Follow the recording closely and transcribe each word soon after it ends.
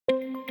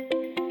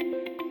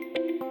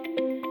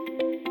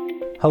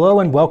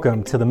Hello and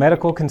welcome to the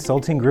Medical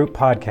Consulting Group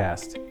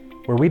podcast,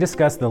 where we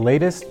discuss the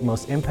latest,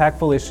 most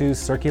impactful issues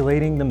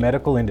circulating the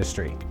medical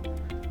industry.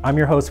 I'm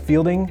your host,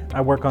 Fielding. I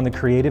work on the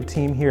creative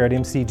team here at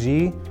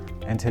MCG,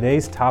 and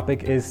today's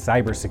topic is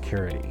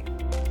cybersecurity.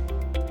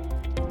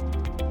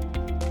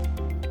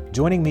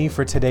 Joining me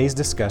for today's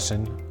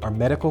discussion are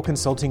Medical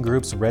Consulting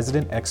Group's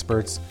resident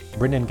experts,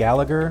 Brendan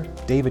Gallagher,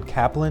 David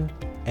Kaplan,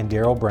 and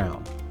Daryl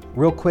Brown.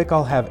 Real quick,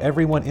 I'll have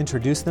everyone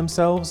introduce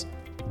themselves.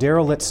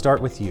 Daryl, let's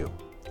start with you.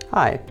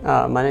 Hi,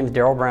 my name is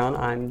Daryl Brown.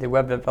 I'm the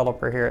web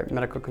developer here at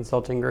Medical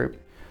Consulting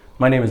Group.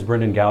 My name is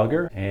Brendan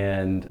Gallagher,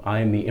 and I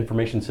am the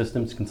Information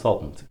Systems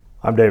Consultant.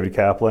 I'm David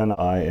Kaplan.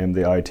 I am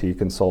the IT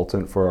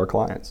consultant for our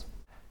clients.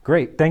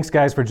 Great. Thanks,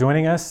 guys, for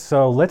joining us.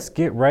 So let's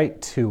get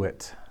right to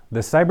it. The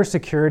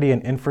Cybersecurity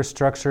and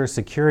Infrastructure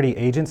Security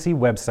Agency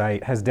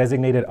website has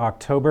designated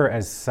October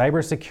as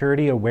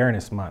Cybersecurity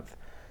Awareness Month,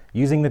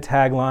 using the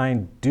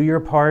tagline, "Do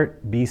your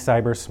part, be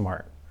cyber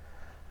smart."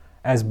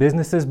 As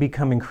businesses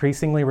become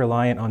increasingly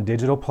reliant on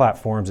digital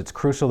platforms, it's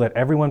crucial that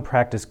everyone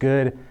practice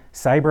good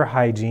cyber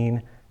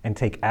hygiene and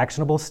take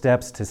actionable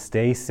steps to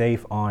stay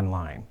safe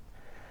online.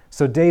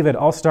 So David,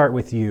 I'll start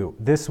with you.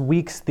 This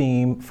week's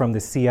theme from the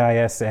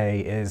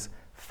CISA is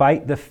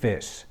Fight the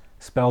Phish,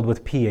 spelled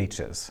with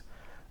PHs.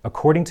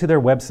 According to their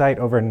website,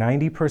 over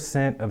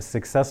 90% of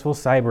successful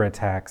cyber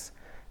attacks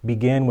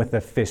begin with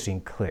a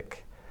phishing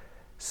click.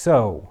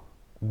 So,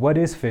 what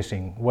is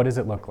phishing? What does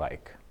it look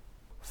like?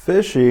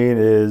 Phishing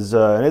is,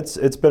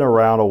 it's been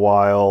around a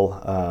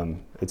while.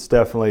 It's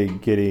definitely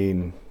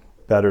getting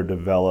better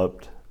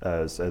developed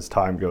as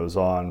time goes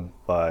on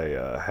by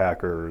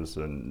hackers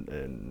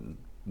and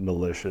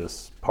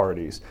malicious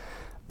parties.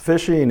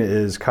 Phishing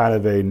is kind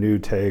of a new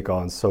take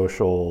on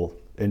social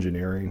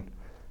engineering.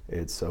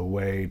 It's a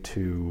way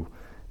to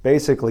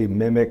basically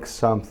mimic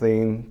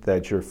something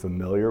that you're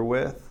familiar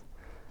with.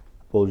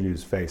 We'll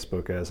use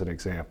Facebook as an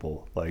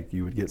example. Like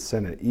you would get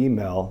sent an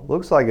email,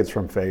 looks like it's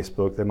from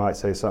Facebook. They might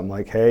say something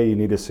like, hey, you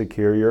need to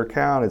secure your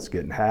account, it's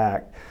getting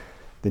hacked.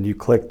 Then you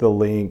click the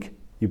link,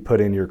 you put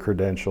in your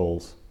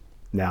credentials,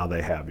 now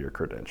they have your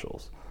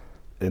credentials.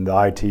 In the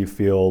IT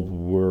field,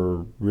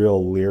 we're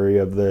real leery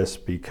of this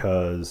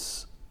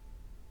because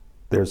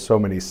there's so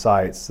many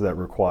sites that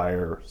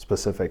require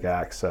specific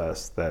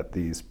access that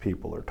these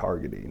people are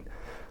targeting.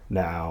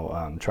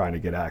 Now, trying to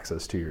get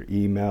access to your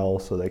email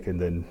so they can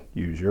then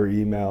use your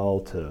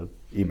email to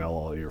email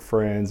all your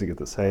friends and get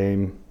the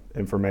same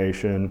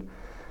information.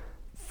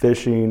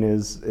 Phishing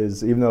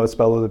is even though it's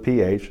spelled with a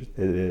PH, it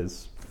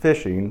is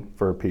phishing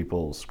for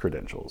people's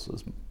credentials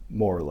is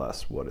more or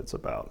less what it's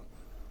about.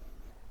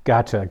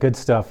 Gotcha, good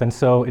stuff. And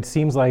so it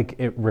seems like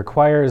it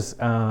requires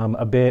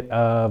a bit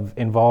of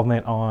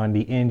involvement on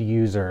the end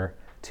user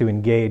to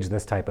engage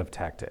this type of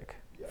tactic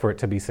for it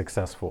to be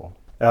successful.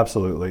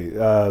 Absolutely.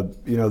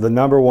 The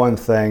number one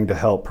thing to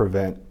help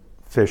prevent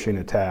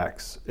phishing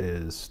attacks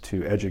is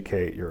to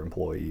educate your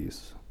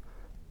employees.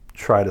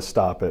 Try to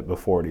stop it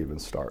before it even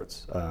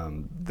starts.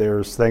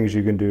 There's things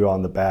you can do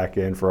on the back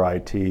end for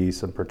IT,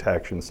 some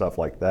protection, stuff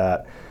like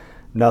that.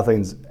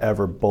 Nothing's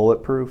ever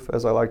bulletproof,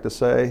 as I like to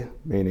say,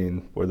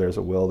 meaning where there's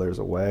a will, there's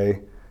a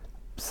way.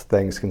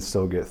 Things can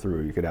still get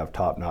through. You could have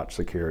top-notch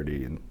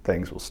security and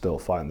things will still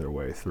find their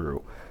way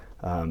through.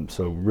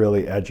 So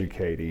really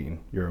educating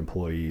your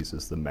employees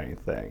is the main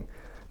thing.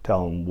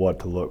 Tell them what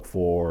to look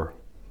for,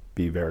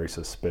 be very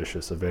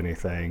suspicious of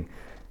anything.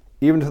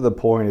 Even to the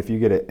point if you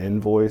get an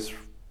invoice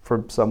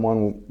from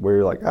someone where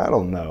you're like, I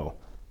don't know,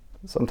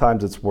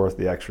 sometimes it's worth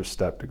the extra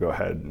step to go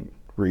ahead and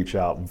reach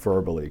out and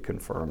verbally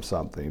confirm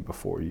something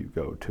before you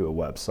go to a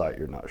website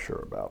you're not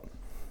sure about.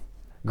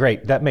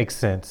 Great, that makes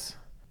sense.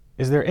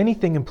 Is there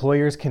anything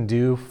employers can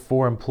do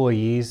for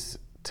employees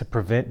to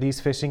prevent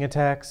these phishing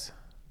attacks?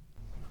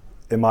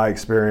 In my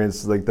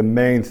experience, the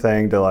main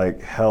thing to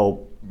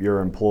help your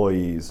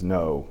employees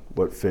know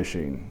what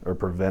phishing or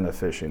prevent a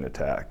phishing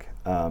attack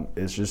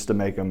is just to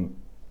make them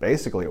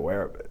basically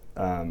aware of it.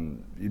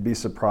 You'd be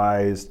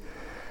surprised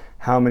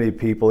how many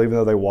people, even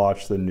though they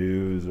watch the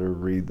news or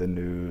read the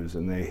news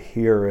and they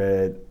hear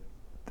it,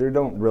 they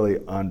don't really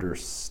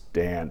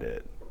understand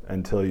it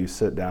until you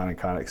sit down and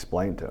kind of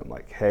explain to them,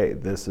 hey,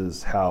 this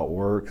is how it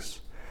works.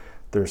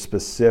 They're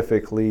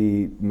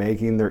specifically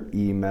making their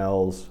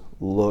emails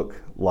look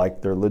like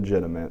they're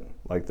legitimate,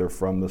 like they're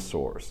from the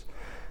source.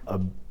 A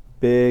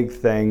big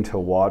thing to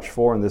watch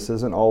for, and this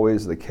isn't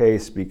always the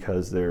case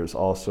because there's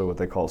also what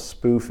they call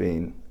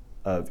spoofing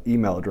of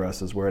email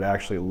addresses where it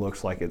actually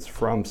looks like it's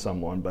from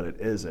someone, but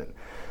it isn't.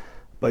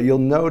 But you'll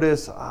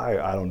notice,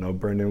 I don't know,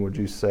 Brendan, would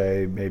you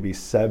say maybe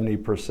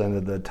 70%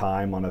 of the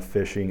time on a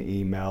phishing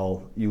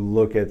email, you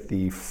look at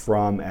the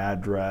from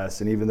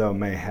address, and even though it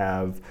may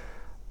have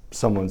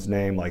someone's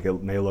name,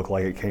 it may look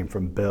like it came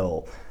from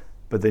Bill,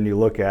 but then you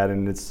look at it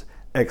and it's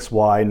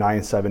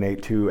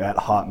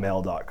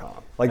xy9782@hotmail.com.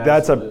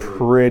 That's a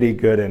pretty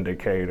good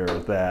indicator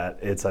that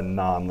it's a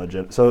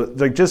non-legit. So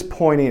just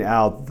pointing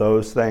out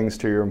those things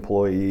to your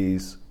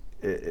employees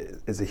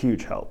is a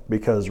huge help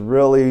because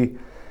really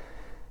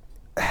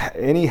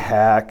any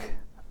hack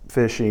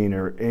phishing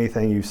or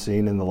anything you've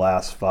seen in the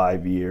last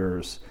 5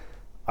 years,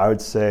 I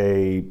would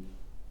say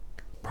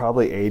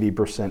probably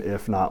 80%,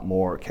 if not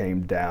more,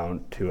 came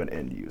down to an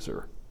end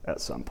user at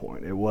some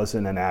point. It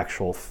wasn't an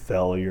actual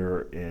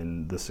failure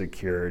in the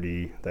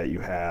security that you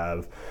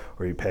have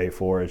or you pay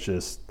for. It's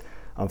just,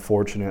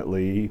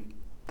 unfortunately,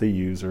 the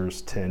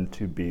users tend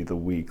to be the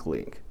weak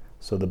link.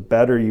 So the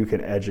better you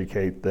can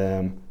educate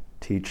them,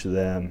 teach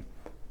them,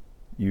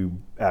 you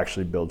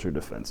actually build your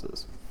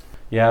defenses.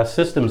 Yeah,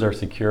 systems are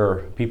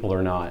secure, people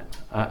are not.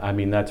 I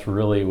mean, that's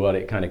really what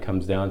it kind of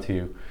comes down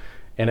to.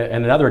 And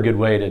another good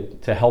way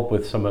to help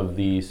with some of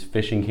these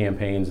phishing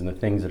campaigns and the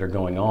things that are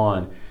going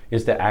on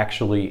is to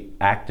actually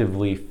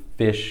actively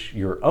phish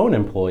your own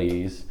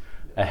employees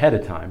ahead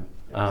of time.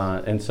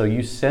 And so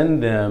you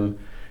send them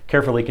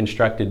carefully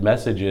constructed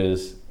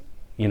messages,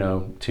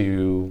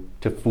 to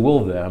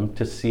fool them,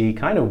 to see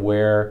kind of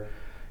where,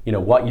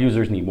 what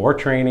users need more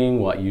training,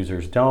 what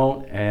users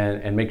don't,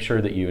 and make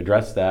sure that you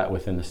address that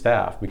within the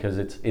staff, because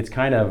it's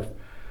kind of,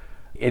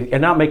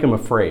 and not make them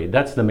afraid.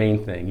 That's the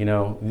main thing.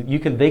 You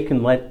can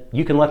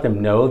let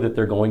them know that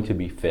they're going to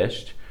be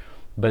phished,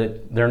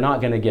 but they're not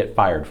going to get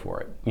fired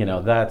for it.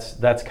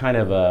 That's kind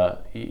of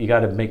you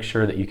got to make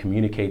sure that you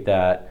communicate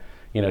that,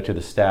 to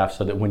the staff,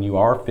 so that when you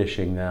are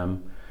phishing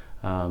them,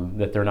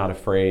 that they're not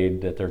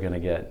afraid that they're going to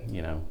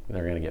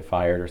get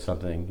fired or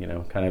something.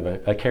 Kind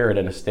of a carrot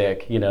and a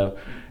stick.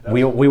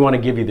 We want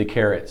to give you the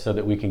carrot so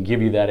that we can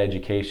give you that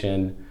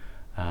education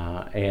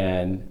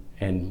and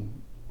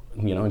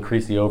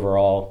increase the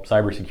overall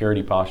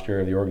cybersecurity posture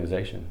of the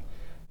organization.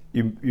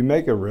 You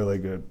make a really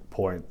good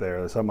point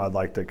there. Something I'd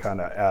like to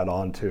kind of add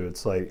on to.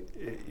 It's like,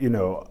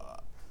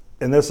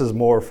 and this is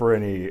more for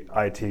any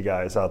IT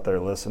guys out there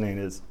listening,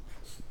 is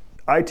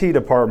IT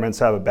departments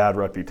have a bad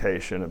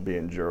reputation of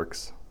being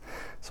jerks.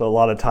 So a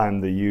lot of time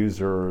the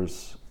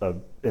users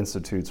of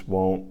institutes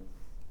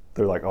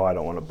they're like, oh, I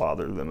don't want to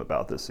bother them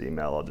about this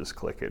email. I'll just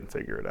click it and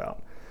figure it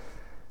out.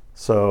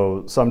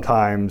 So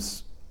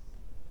sometimes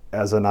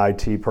as an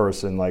IT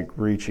person, like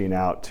reaching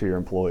out to your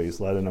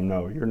employees, letting them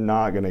know you're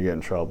not going to get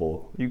in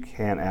trouble. You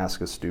can't ask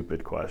a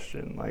stupid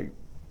question. Like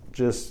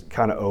just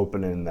kind of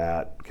opening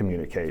that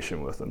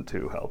communication with them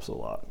too helps a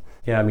lot.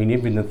 Yeah, I mean,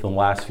 even in the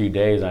last few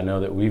days, I know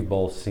that we've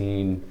both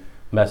seen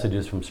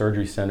messages from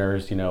surgery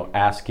centers,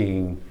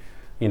 asking,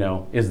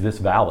 is this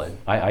valid?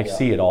 I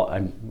see it all.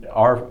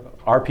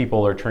 Our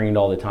people are trained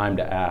all the time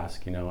to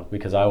ask,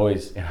 because I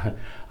always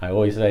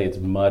say it's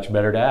much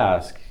better to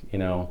ask.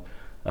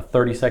 A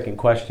 30-second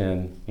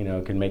question,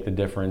 can make the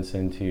difference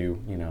into,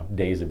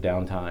 days of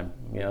downtime.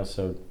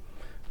 So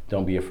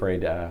don't be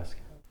afraid to ask.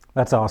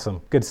 That's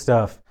awesome. Good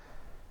stuff.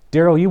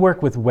 Daryl, you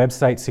work with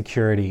website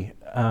security.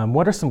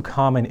 What are some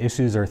common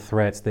issues or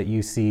threats that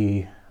you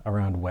see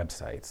around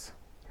websites?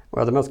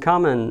 Well, the most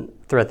common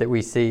threat that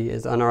we see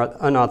is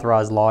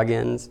unauthorized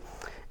logins,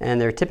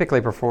 and they're typically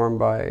performed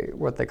by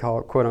what they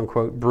call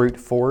quote-unquote brute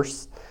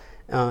force.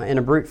 In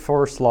a brute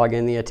force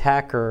login, the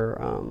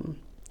attacker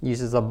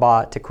uses a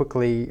bot to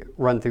quickly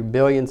run through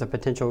billions of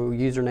potential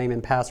username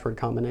and password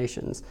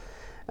combinations.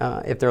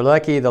 If they're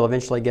lucky, they'll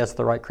eventually guess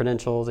the right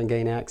credentials and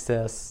gain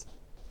access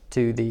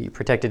to the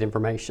protected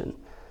information.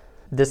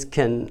 This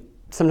can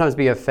sometimes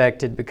be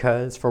affected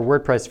because for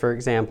WordPress, for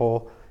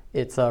example,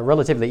 it's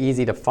relatively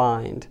easy to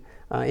find.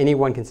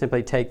 Anyone can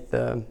simply take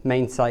the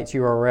main site's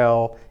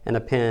URL and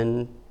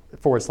append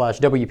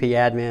 /WP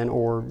admin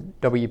or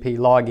WP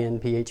login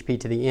PHP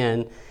to the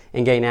end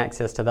and gain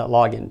access to that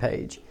login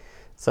page.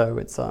 So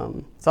it's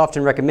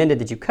often recommended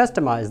that you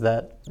customize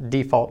that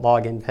default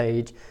login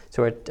page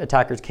so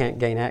attackers can't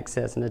gain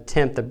access and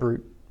attempt the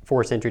brute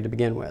force entry to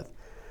begin with.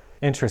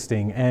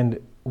 Interesting. And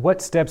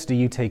what steps do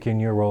you take in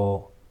your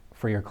role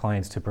for your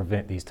clients to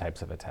prevent these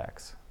types of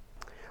attacks?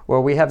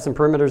 Well, we have some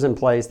perimeters in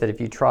place that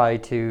if you try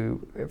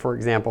to, for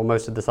example,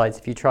 most of the sites,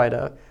 if you try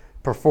to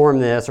perform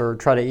this or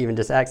try to even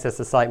just access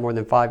the site more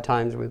than 5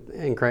 times with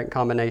incorrect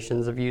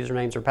combinations of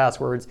usernames or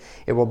passwords,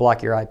 it will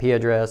block your IP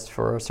address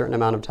for a certain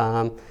amount of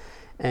time.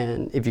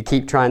 And if you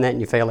keep trying that and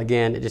you fail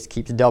again, it just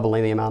keeps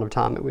doubling the amount of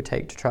time it would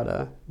take to try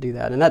to do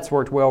that. And that's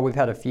worked well. We've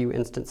had a few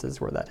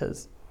instances where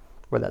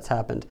that's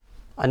happened.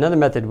 Another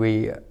method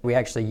we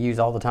actually use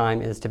all the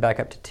time is to back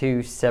up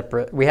to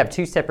we have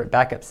 2 separate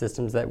backup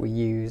systems that we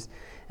use,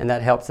 and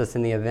that helps us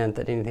in the event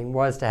that anything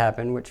was to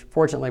happen, which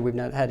fortunately we've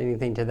not had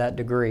anything to that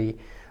degree,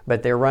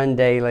 but they're run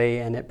daily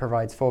and it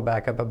provides full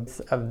backup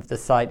of the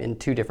site in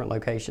 2 different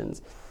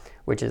locations,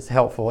 which is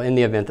helpful in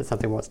the event that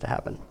something was to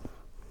happen.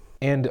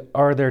 And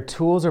are there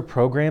tools or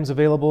programs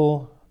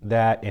available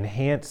that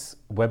enhance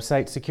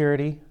website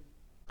security?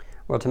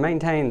 Well, to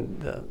maintain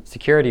the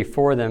security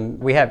for them,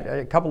 we have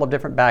a couple of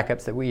different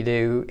backups that we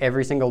do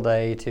every single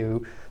day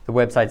to the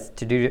websites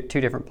to do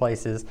 2 different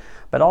places.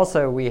 But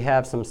also we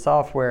have some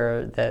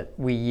software that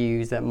we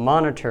use that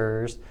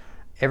monitors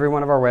every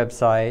one of our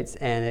websites,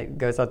 and it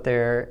goes out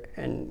there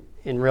and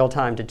in real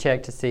time to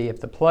check to see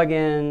if the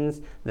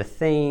plugins, the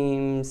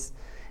themes,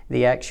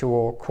 the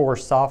actual core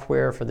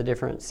software for the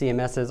different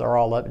CMSs are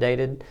all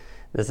updated.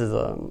 This is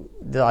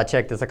I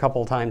check this a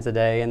couple of times a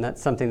day, and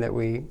that's something that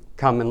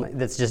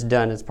that's just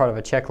done as part of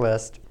a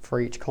checklist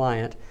for each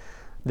client.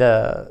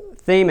 The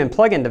theme and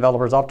plugin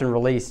developers often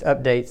release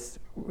updates,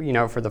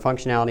 for the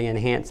functionality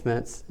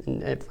enhancements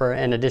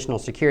and additional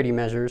security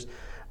measures,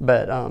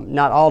 but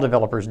not all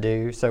developers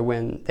do. So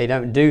when they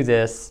don't do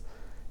this,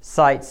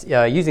 sites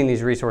using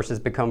these resources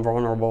become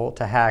vulnerable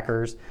to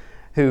hackers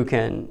who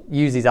can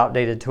use these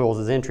outdated tools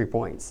as entry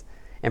points.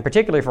 And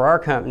particularly for our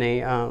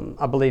company,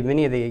 I believe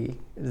many of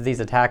these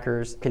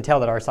attackers can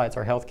tell that our sites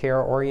are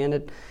healthcare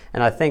oriented,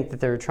 and I think that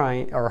they're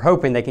trying or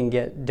hoping they can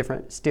get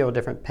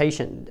different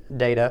patient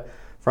data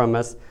from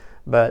us.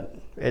 But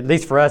at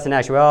least for us, in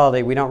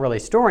actuality, we don't really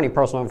store any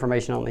personal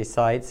information on these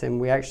sites, and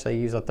we actually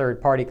use a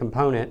third-party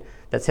component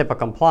that's HIPAA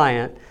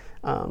compliant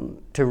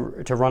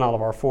to run all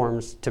of our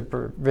forms to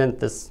prevent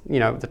this,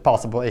 the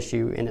possible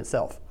issue in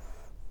itself.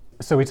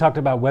 So we talked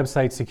about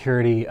website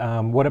security.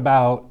 What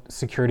about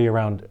security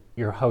around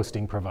your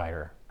hosting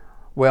provider?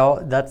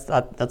 Well, that's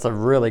a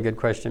really good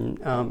question.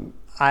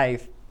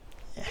 I've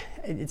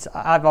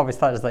always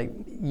thought it's like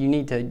you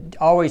need to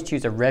always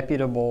choose a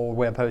reputable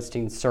web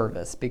hosting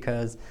service,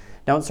 because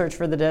don't search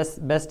for the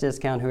best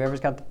discount. Whoever's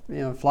got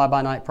the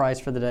fly-by-night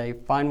price for the day,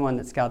 find one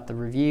that's got the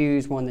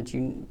reviews, one that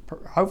you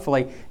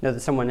hopefully know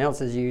that someone else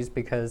has used,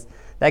 because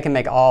that can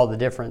make all the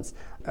difference.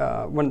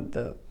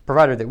 The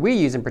provider that we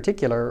use in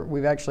particular,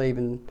 we've actually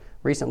even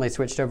recently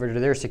switched over to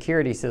their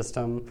security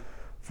system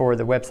for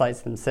the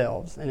websites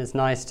themselves, and it's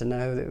nice to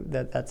know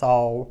that that's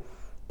all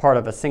part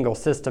of a single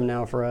system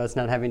now for us,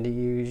 not having to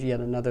use yet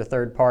another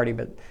third party.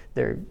 But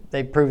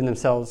they've proven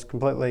themselves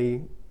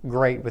completely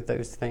great with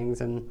those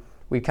things, and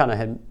we kind of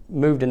had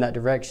moved in that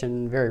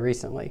direction very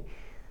recently.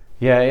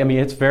 Yeah, I mean,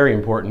 it's very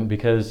important,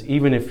 because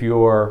even if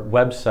your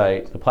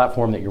website, the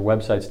platform that your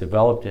website's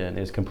developed in,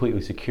 is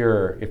completely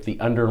secure, if the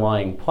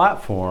underlying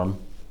platform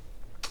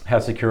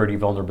has security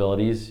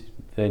vulnerabilities,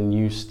 then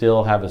you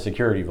still have a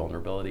security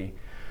vulnerability.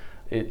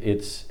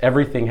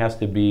 Everything has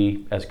to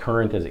be as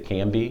current as it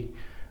can be,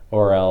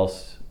 or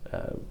else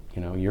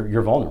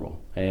you're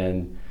vulnerable.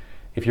 And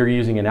if you're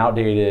using an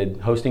outdated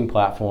hosting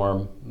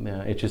platform,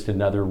 it's just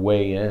another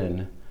way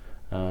in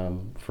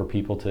for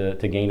people to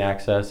gain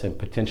access and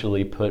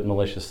potentially put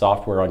malicious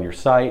software on your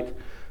site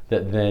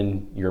that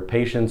then your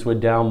patients would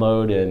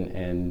download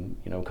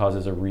and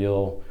causes a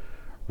real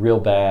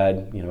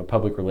bad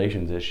public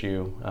relations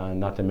issue.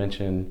 Not to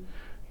mention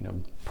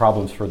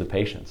problems for the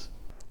patients.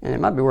 And it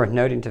might be worth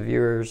noting to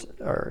viewers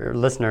or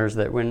listeners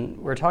that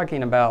when we're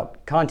talking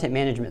about content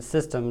management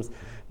systems,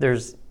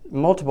 there's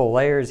multiple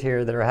layers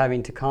here that are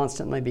having to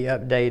constantly be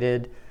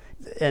updated.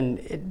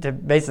 And to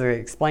basically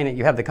explain it,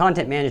 you have the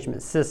content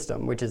management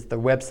system, which is the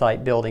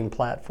website building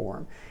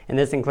platform. And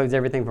this includes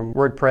everything from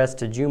WordPress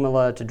to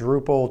Joomla to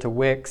Drupal to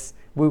Wix,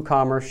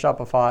 WooCommerce,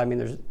 Shopify. I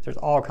mean, there's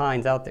all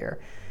kinds out there.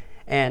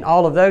 And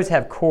all of those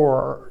have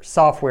core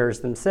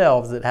softwares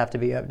themselves that have to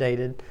be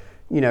updated,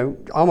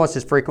 almost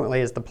as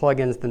frequently as the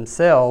plugins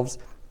themselves,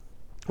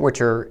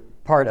 which are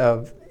part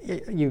of,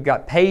 you've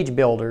got page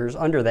builders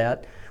under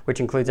that,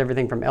 which includes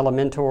everything from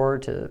Elementor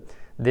to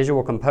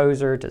Visual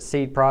Composer to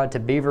SeedProd to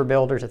Beaver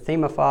Builder to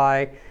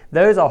Themify.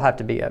 Those all have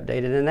to be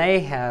updated,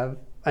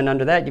 and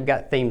under that you've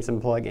got themes and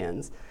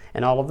plugins,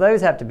 and all of those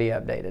have to be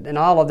updated. And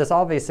all of this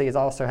obviously is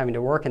also having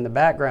to work in the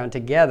background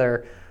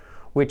together,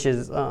 which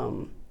is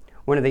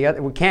one of the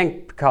other, we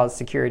can cause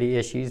security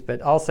issues,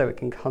 but also it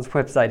can cause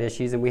website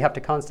issues, and we have to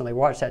constantly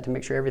watch that to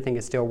make sure everything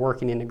is still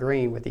working and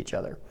agreeing with each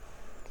other.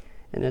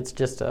 And it's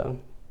just a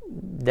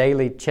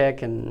daily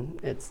check, and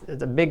it's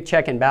a big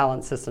check and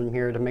balance system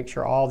here to make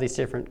sure all these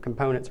different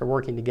components are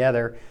working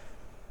together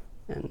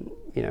and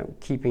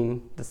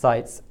keeping the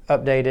sites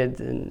updated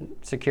and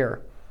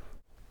secure.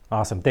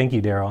 Awesome. Thank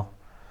you, Daryl.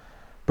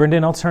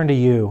 Brendan, I'll turn to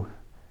you.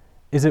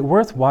 Is it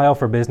worthwhile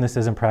for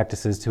businesses and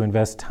practices to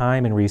invest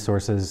time and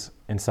resources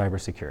in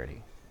cybersecurity?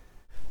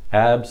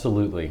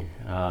 Absolutely.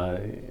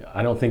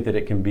 I don't think that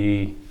it can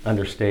be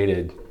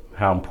understated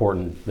how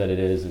important that it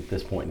is at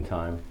this point in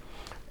time.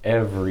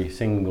 Every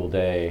single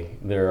day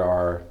there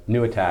are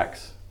new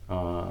attacks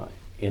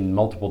in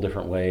multiple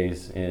different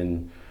ways,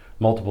 in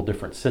multiple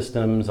different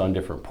systems, on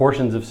different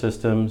portions of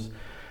systems.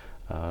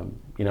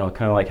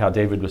 Kind of like how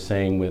David was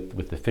saying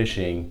with the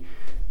phishing,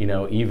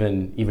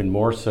 even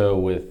more so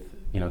with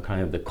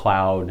kind of the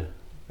cloud.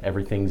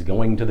 Everything's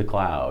going to the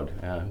cloud.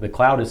 The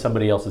cloud is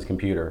somebody else's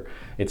computer.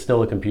 It's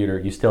still a computer.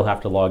 You still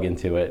have to log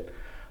into it.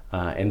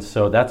 And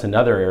so that's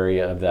another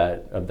area of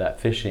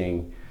that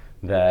phishing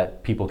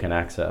that people can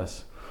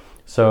access.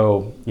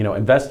 So,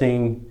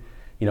 investing,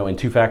 in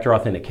two-factor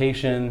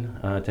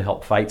authentication to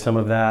help fight some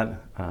of that,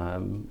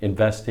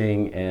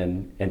 investing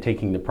and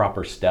taking the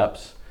proper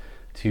steps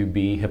to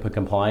be HIPAA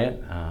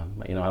compliant.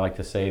 I like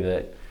to say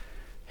that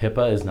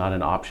HIPAA is not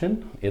an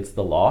option, it's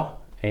the law.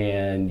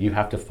 And you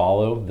have to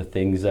follow the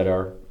things that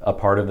are a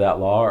part of that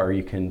law, or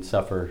you can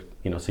suffer,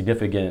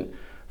 significant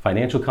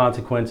financial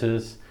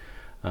consequences,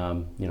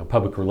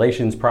 public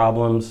relations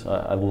problems,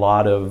 a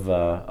lot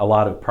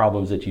of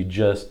problems that you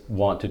just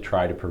want to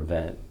try to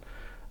prevent.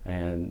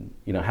 And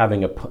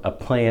having a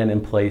plan in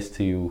place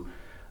to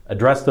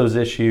address those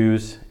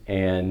issues,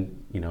 and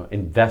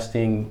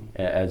investing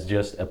as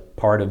just a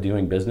part of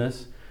doing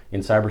business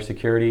in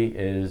cybersecurity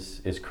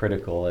is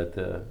critical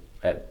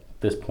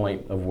at this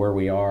point of where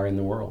we are in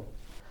the world.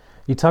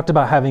 You talked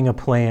about having a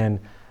plan.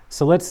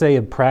 So let's say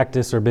a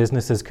practice or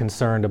business is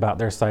concerned about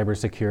their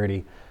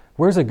cybersecurity.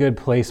 Where's a good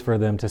place for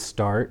them to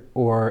start,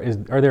 or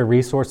are there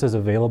resources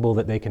available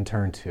that they can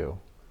turn to?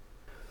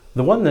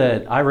 The one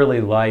that I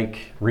really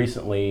like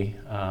recently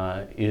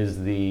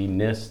is the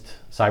NIST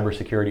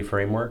cybersecurity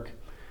framework.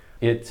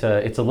 It's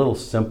a little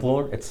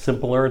simpler. It's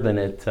simpler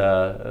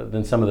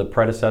than some of the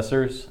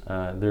predecessors.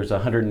 There's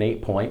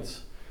 108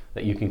 points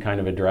that you can kind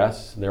of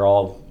address. They're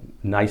all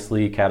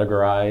nicely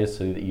categorized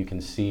so that you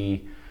can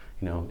see,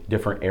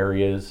 different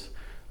areas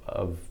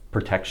of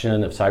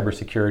protection of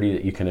cybersecurity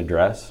that you can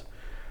address.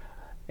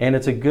 And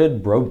it's a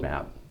good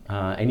roadmap.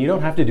 And you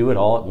don't have to do it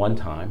all at one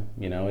time.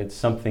 It's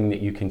something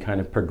that you can kind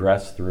of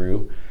progress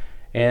through.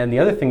 And the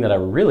other thing that I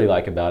really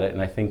like about it,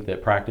 and I think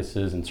that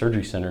practices and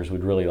surgery centers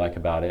would really like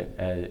about it,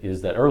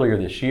 is that earlier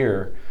this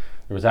year,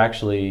 there was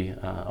actually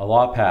a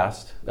law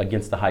passed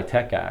against the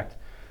HITECH Act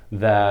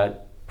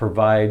that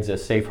provides a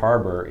safe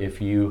harbor if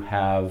you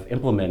have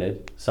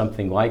implemented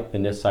something like the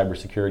NIST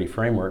cybersecurity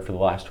framework for the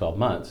last 12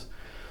 months.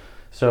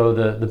 So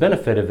the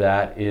benefit of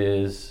that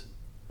is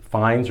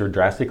fines are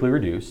drastically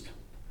reduced,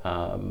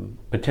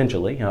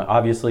 potentially.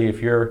 Obviously,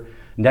 if you're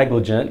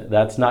negligent,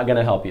 that's not going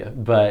to help you.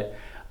 But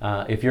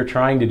if you're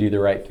trying to do the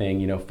right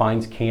thing,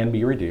 fines can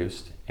be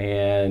reduced,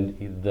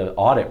 and the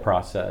audit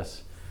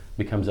process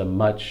becomes a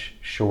much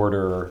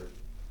shorter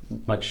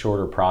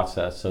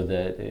process, so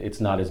that it's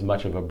not as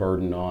much of a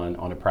burden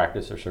on a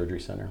practice or surgery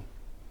center.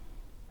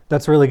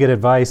 That's really good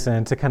advice.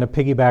 And to kind of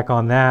piggyback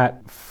on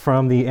that,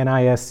 from the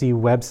NISC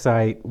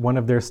website, one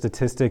of their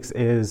statistics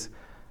is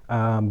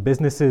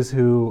businesses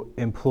who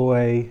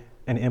employ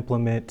and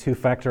implement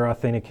two-factor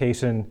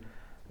authentication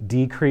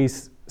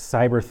decrease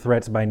cyber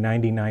threats by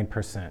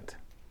 99%.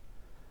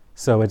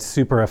 So it's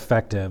super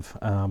effective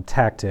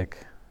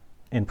tactic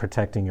in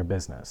protecting your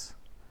business.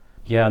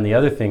 Yeah, and the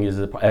other thing is,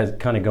 as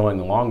kind of going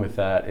along with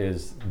that,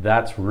 is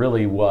that's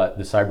really what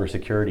the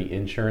cybersecurity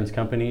insurance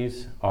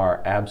companies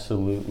are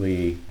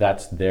absolutely,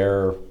 that's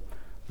their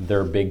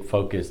big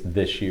focus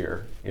this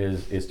year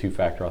is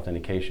two-factor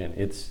authentication.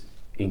 It's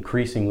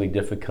increasingly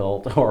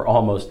difficult or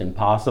almost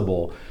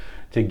impossible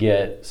to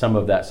get some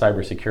of that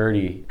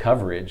cybersecurity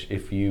coverage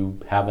if you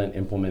haven't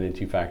implemented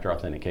two-factor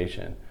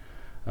authentication.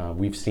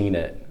 We've seen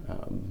it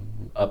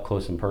up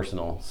close and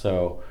personal.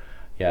 So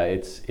yeah,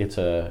 it's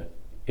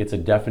a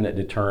definite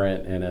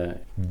deterrent and a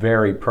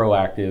very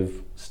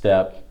proactive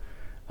step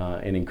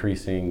in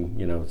increasing,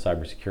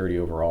 cybersecurity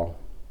overall.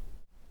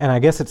 And I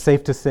guess it's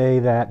safe to say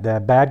that the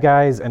bad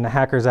guys and the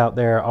hackers out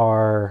there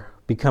are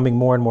becoming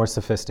more and more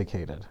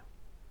sophisticated.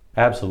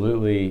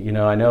 Absolutely.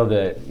 I know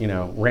that,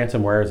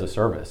 ransomware is a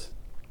service.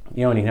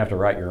 You don't even have to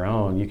write your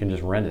own. You can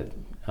just rent it.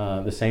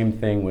 The same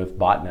thing with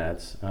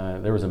botnets.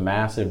 There was a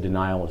massive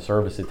denial of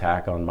service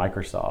attack on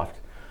Microsoft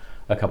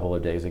a couple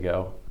of days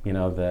ago.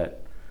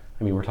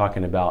 We're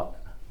talking about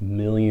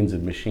millions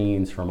of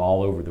machines from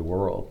all over the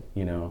world.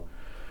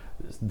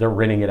 They're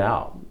renting it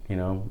out.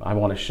 I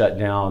want to shut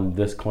down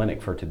this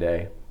clinic for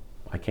today.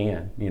 I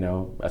can,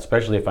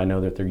 especially if I know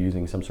that they're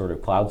using some sort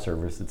of cloud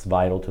service that's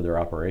vital to their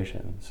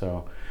operation.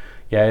 So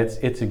yeah,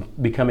 it's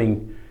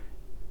becoming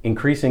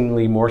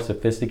increasingly more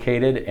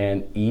sophisticated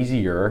and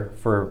easier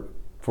for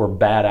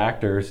bad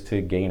actors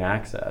to gain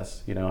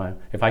access.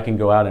 If I can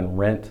go out and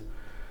rent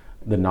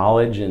the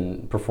knowledge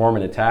and perform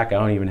an attack, I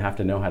don't even have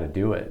to know how to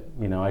do it.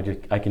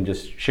 I can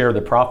just share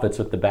the profits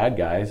with the bad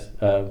guys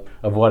of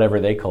whatever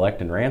they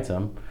collect in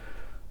ransom.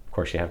 Of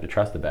course, you have to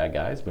trust the bad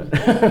guys, but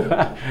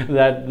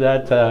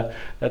that's a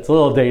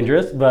little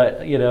dangerous.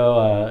 But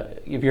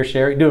if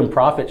you're doing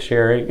profit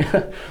sharing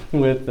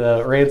with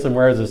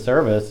ransomware as a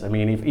service,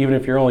 even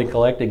if you're only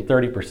collecting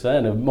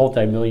 30% of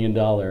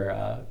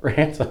multi-million-dollar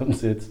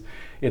ransoms,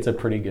 it's a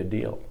pretty good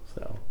deal.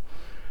 So,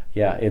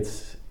 yeah,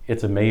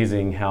 it's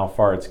amazing how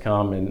far it's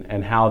come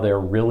and how they're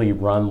really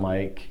run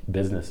like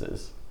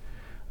businesses.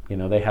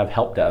 They have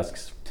help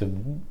desks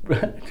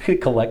to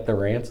collect the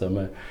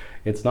ransom.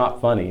 It's not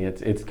funny.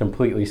 It's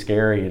completely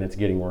scary, and it's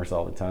getting worse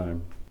all the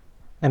time.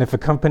 And if a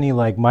company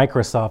like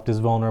Microsoft is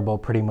vulnerable,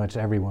 pretty much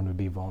everyone would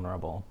be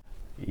vulnerable.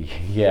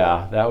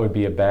 Yeah, that would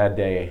be a bad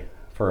day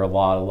for a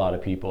lot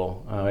of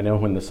people. I know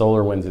when the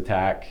SolarWinds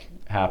attack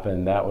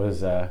happened,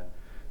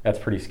 that's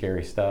pretty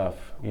scary stuff.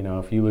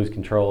 If you lose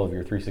control of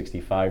your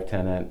 365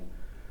 tenant,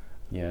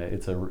 yeah,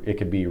 it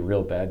could be a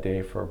real bad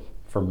day for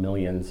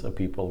millions of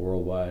people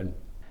worldwide.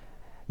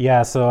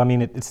 Yeah, so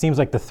it seems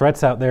like the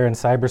threats out there in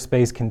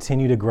cyberspace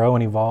continue to grow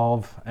and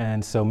evolve,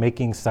 and so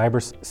making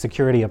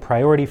cybersecurity a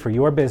priority for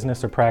your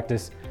business or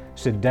practice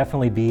should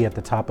definitely be at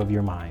the top of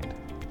your mind.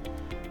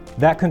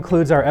 That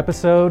concludes our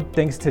episode.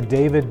 Thanks to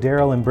David,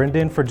 Daryl, and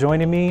Brendan for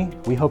joining me.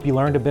 We hope you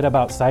learned a bit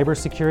about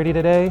cybersecurity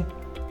today.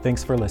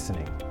 Thanks for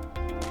listening.